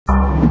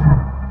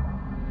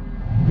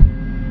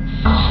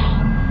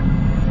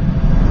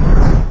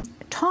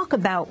talk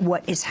about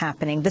what is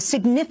happening, the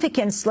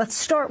significance. Let's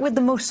start with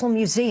the Mosul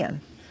Museum.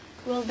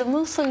 Well, the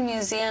Mosul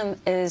Museum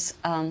is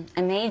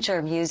a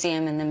major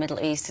museum in the Middle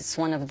East. It's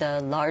one of the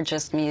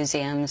largest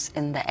museums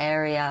in the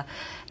area,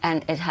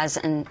 and it has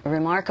a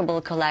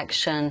remarkable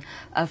collection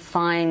of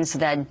finds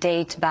that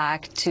date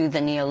back to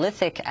the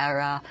Neolithic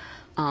era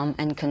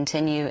and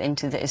continue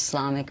into the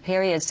Islamic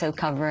period, so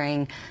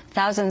covering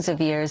thousands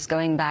of years,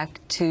 going back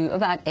to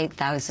about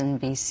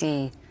 8,000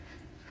 BC.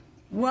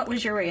 What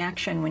was your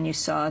reaction when you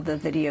saw the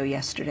video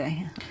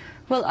yesterday?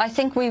 Well, I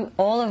think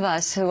all of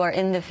us who are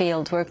in the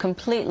field were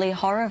completely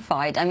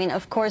horrified. I mean,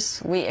 of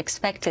course, we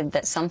expected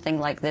that something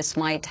like this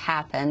might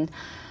happen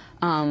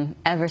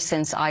ever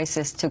since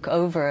ISIS took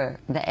over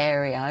the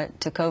area,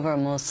 took over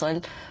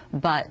Mosul.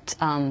 But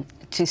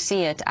to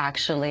see it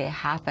actually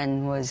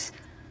happen was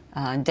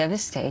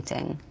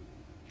devastating.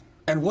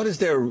 And what is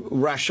their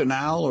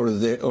rationale or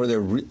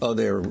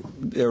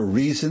their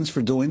reasons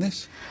for doing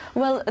this?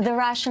 Well, the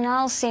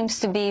rationale seems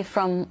to be,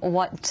 from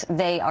what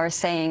they are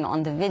saying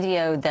on the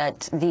video,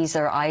 that these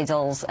are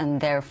idols and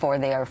therefore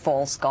they are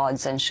false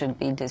gods and should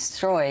be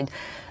destroyed.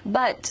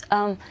 But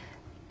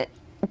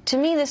to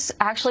me, this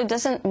actually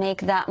doesn't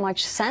make that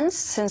much sense,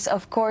 since,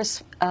 of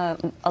course,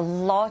 a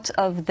lot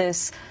of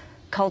this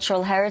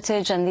cultural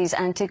heritage and these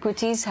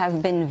antiquities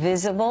have been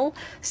visible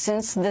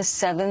since the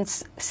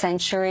 7th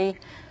century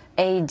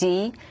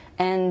AD,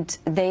 and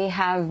they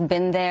have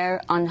been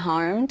there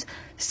unharmed.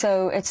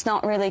 So it's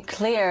not really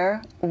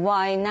clear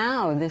why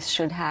now this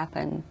should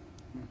happen.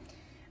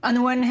 On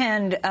the one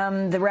hand,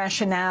 the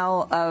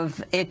rationale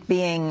of it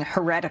being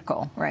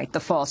heretical, right, the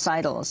false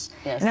idols.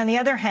 Yes. And on the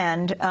other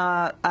hand,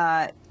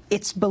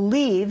 it's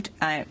believed,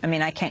 I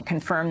mean, I can't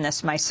confirm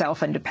this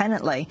myself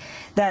independently,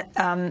 that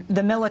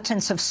the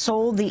militants have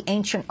sold the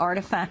ancient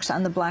artifacts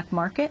on the black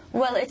market?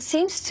 Well, it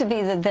seems to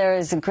be that there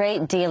is a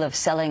great deal of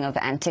selling of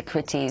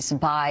antiquities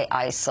by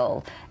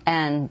ISIL,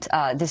 and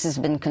this has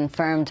been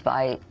confirmed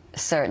by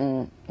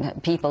certain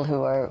people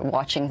who are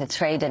watching the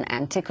trade in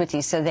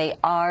antiquities. So they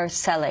are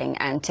selling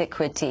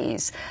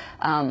antiquities.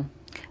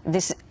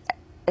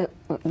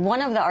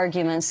 One of the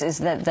arguments is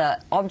that the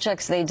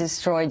objects they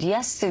destroyed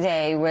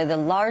yesterday were the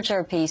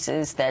larger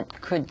pieces that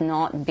could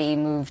not be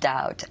moved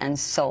out and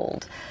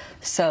sold.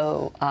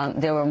 So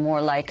they were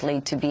more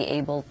likely to be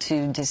able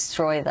to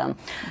destroy them.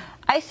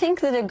 I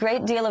think that a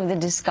great deal of the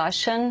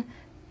discussion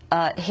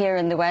here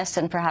in the West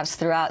and perhaps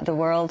throughout the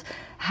world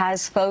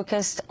has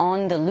focused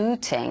on the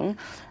looting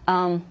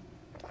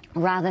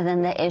rather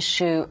than the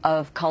issue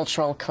of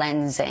cultural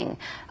cleansing.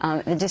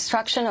 The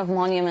destruction of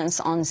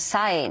monuments on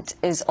site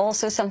is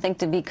also something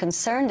to be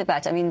concerned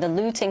about. I mean, the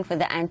looting for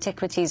the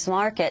antiquities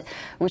market,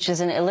 which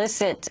is an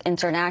illicit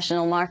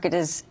international market,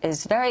 is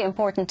very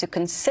important to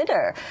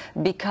consider,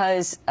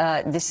 because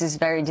this is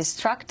very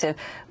destructive.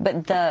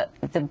 But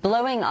the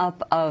blowing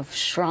up of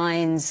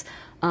shrines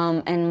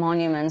and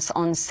monuments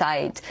on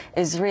site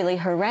is really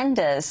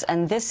horrendous,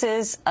 and this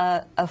is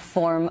a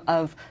form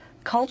of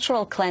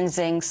cultural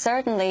cleansing,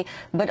 certainly,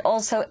 but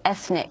also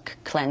ethnic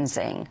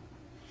cleansing.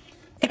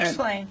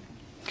 Explain.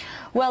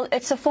 Well,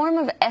 it's a form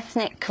of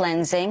ethnic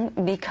cleansing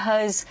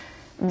because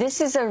this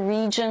is a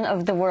region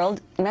of the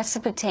world.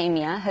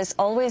 Mesopotamia has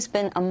always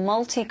been a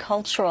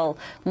multicultural,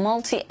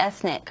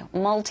 multi-ethnic,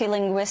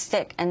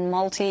 multilinguistic, and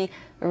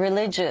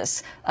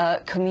multi-religious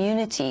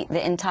community,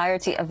 the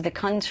entirety of the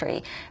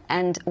country.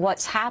 And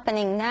what's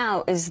happening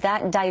now is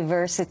that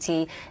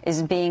diversity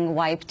is being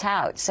wiped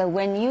out. So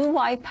when you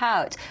wipe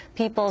out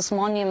people's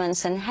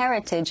monuments and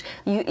heritage,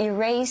 you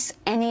erase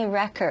any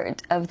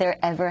record of their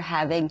ever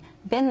having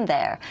been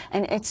there.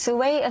 And it's a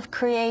way of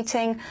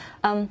creating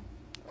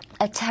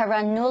a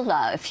terra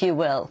nulla, if you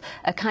will,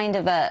 a kind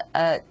of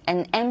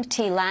an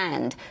empty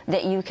land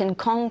that you can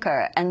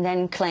conquer and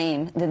then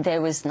claim that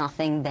there was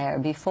nothing there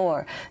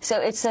before.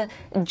 So it's a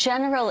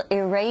general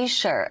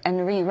erasure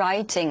and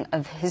rewriting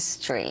of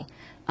history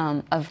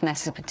of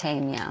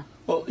Mesopotamia.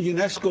 Well,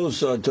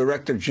 UNESCO's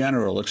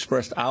Director-General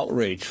expressed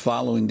outrage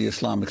following the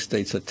Islamic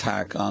State's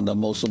attack on the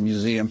Mosul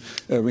Museum.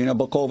 Irina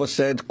Bokova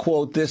said,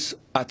 quote, "This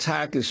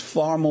attack is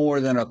far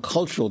more than a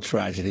cultural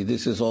tragedy.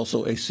 This is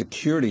also a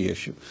security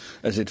issue,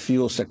 as it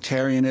fuels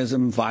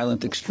sectarianism,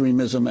 violent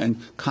extremism,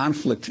 and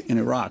conflict in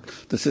Iraq.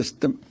 The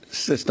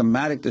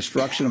systematic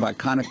destruction of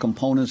iconic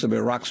components of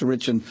Iraq's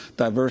rich and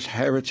diverse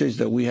heritage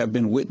that we have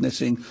been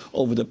witnessing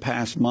over the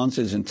past months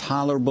is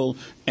intolerable,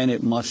 and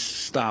it must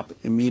stop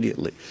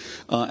immediately."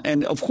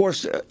 And of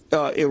course,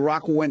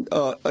 Iraq went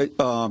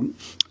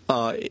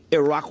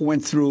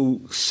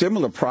through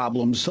similar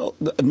problems,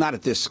 not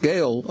at this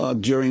scale,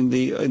 in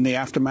the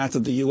aftermath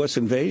of the U.S.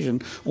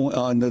 invasion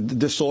and the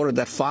disorder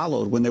that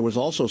followed, when there was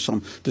also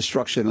some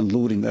destruction and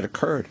looting that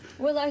occurred.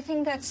 Well, I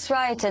think that's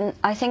right, and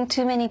I think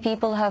too many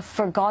people have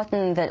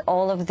forgotten that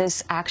all of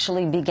this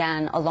actually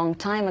began a long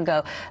time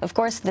ago. Of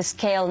course, the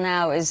scale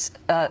now is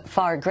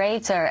far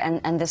greater,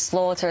 and the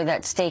slaughter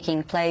that's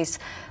taking place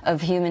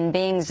of human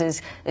beings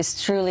is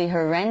truly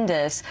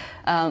horrendous,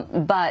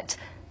 but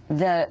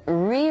the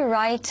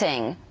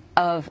rewriting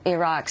of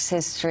Iraq's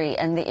history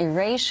and the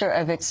erasure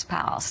of its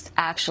past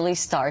actually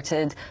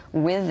started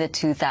with the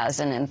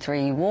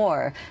 2003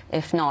 war,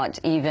 if not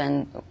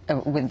even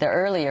with the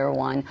earlier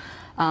one.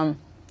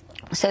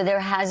 So there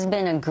has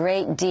been a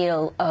great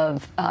deal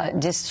of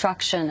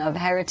destruction of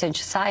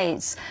heritage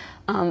sites,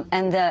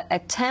 and the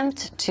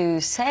attempt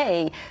to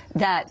say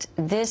that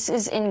this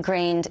is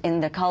ingrained in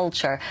the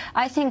culture.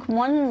 I think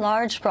one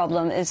large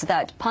problem is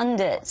that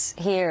pundits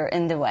here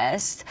in the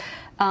West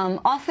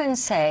often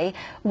say,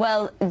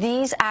 well,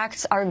 these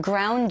acts are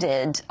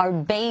grounded, are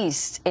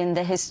based in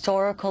the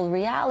historical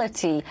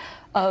reality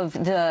of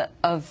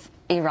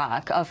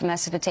Iraq, of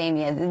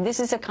Mesopotamia. This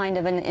is a kind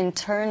of an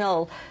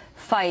internal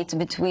fight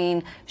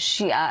between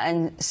Shia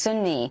and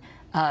Sunni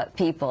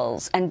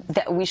peoples, and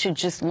that we should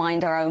just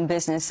mind our own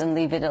business and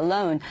leave it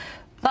alone.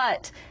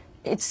 But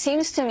it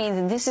seems to me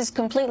that this is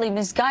completely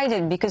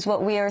misguided, because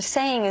what we are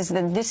saying is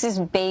that this is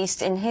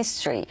based in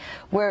history.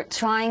 We're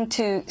trying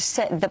to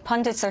the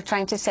pundits are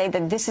trying to say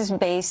that this is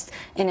based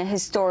in a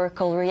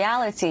historical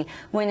reality,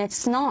 when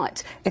it's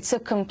not. It's a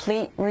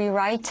complete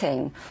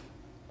rewriting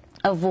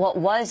of what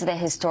was the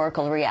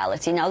historical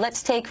reality. Now,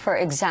 let's take, for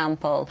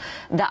example,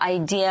 the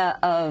idea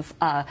of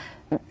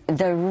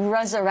the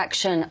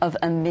resurrection of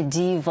a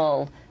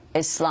medieval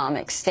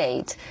Islamic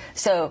State.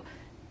 So,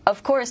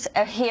 of course,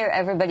 here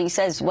everybody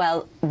says,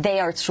 well, they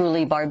are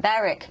truly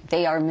barbaric,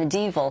 they are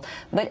medieval.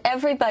 But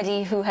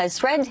everybody who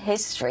has read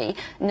history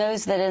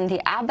knows that in the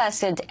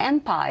Abbasid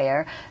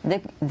Empire,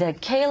 the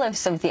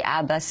caliphs of the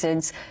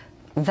Abbasids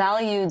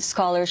valued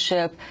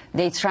scholarship,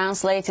 they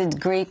translated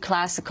Greek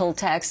classical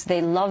texts,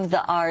 they loved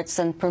the arts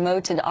and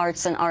promoted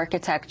arts and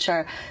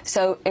architecture.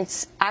 So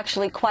it's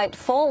actually quite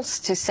false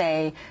to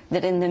say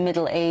that in the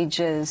Middle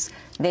Ages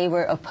they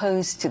were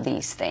opposed to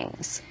these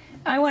things.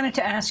 I wanted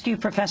to ask you,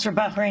 Professor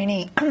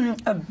Bahrani,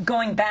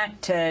 going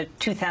back to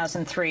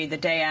 2003, the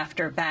day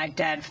after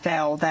Baghdad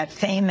fell, that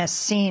famous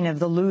scene of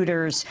the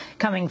looters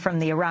coming from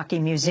the Iraqi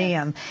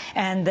museum,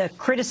 and the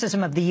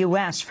criticism of the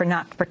U.S. for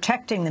not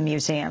protecting the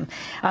museum.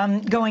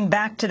 Going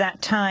back to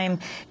that time,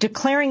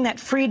 declaring that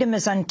freedom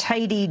is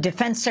untidy,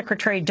 Defense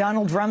Secretary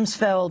Donald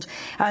Rumsfeld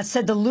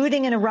said the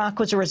looting in Iraq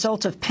was a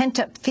result of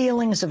pent-up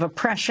feelings of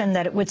oppression,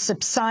 that it would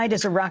subside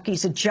as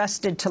Iraqis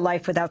adjusted to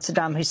life without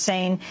Saddam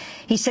Hussein.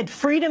 He said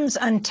freedom's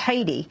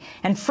untidy,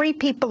 and free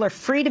people are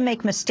free to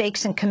make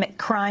mistakes and commit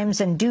crimes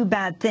and do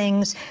bad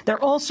things.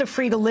 They're also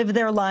free to live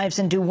their lives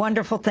and do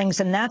wonderful things,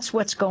 and that's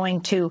what's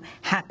going to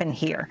happen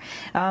here.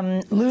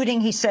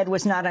 Looting, he said,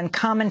 was not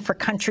uncommon for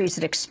countries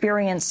that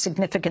experience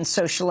significant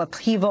social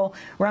upheaval.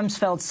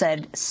 Rumsfeld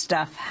said,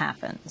 stuff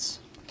happens.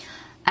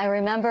 I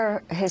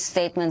remember his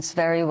statements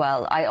very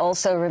well. I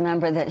also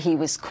remember that he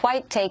was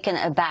quite taken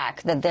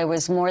aback that there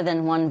was more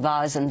than one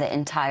vase in the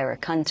entire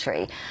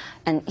country.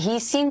 And he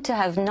seemed to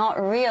have not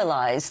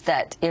realized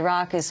that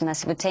Iraq is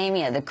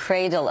Mesopotamia, the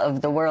cradle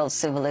of the world's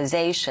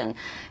civilization.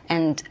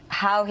 And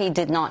how he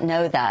did not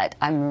know that,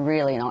 I'm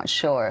really not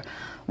sure.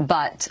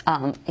 But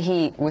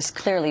he was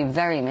clearly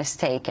very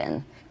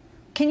mistaken.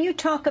 Can you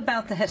talk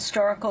about the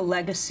historical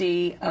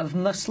legacy of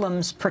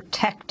Muslims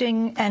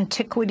protecting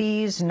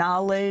antiquities,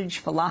 knowledge,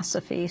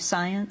 philosophy,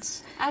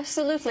 science?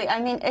 Absolutely. I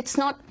mean, it's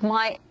not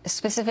my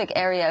specific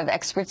area of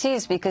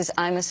expertise because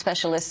I'm a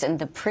specialist in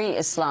the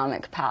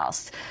pre-Islamic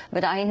past.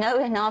 But I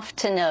know enough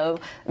to know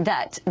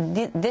that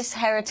this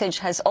heritage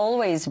has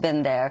always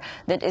been there,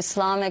 that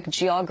Islamic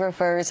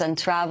geographers and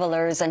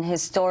travelers and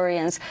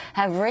historians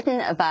have written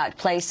about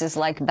places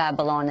like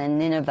Babylon and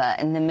Nineveh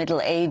in the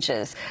Middle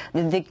Ages.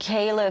 The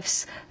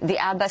caliphs, the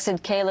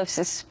Abbasid caliphs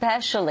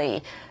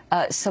especially,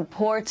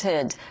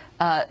 supported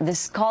the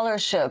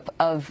scholarship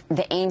of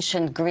the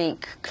ancient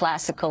Greek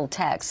classical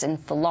texts in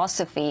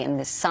philosophy and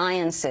the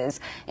sciences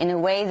in a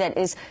way that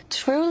is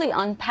truly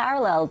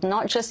unparalleled,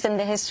 not just in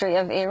the history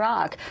of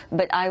Iraq,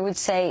 but I would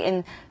say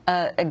in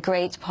a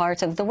great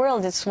part of the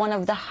world. It's one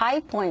of the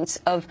high points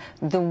of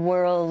the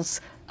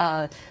world's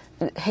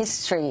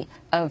history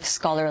of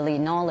scholarly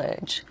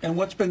knowledge. And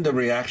what's been the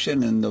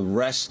reaction in the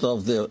rest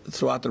of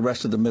throughout the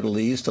rest of the Middle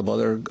East, of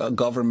other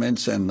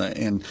governments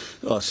and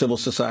civil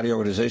society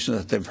organizations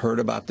that they've heard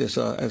about this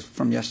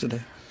from yesterday?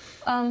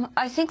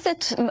 I think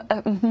that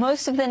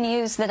most of the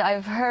news that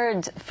I've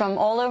heard from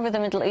all over the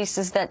Middle East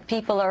is that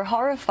people are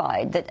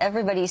horrified, that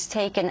everybody's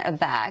taken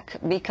aback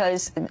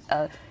because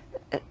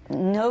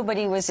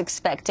nobody was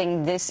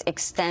expecting this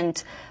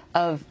extent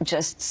of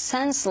just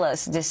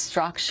senseless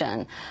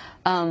destruction.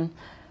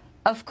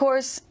 Of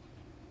course,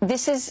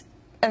 this is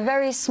a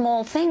very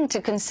small thing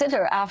to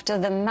consider after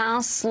the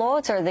mass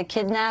slaughter, the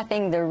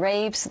kidnapping, the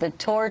rapes, the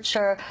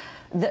torture,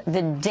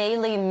 the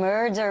daily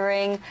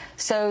murdering.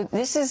 So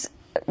this is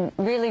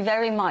really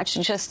very much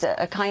just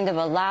a kind of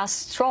a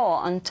last straw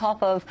on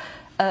top of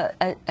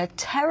a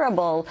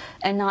terrible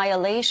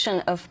annihilation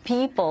of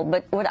people.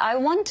 But what I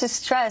want to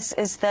stress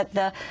is that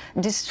the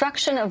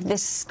destruction of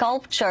this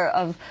sculpture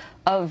of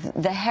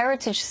the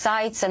heritage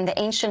sites and the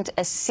ancient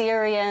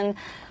Assyrian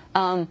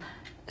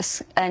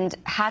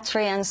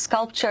Hadrian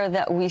sculpture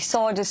that we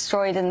saw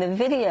destroyed in the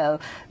video,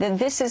 that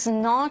this is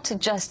not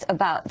just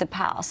about the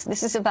past.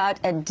 This is about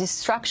a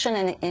destruction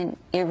and an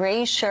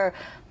erasure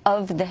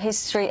of the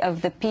history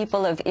of the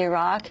people of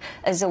Iraq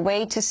as a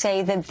way to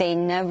say that they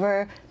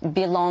never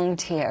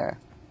belonged here.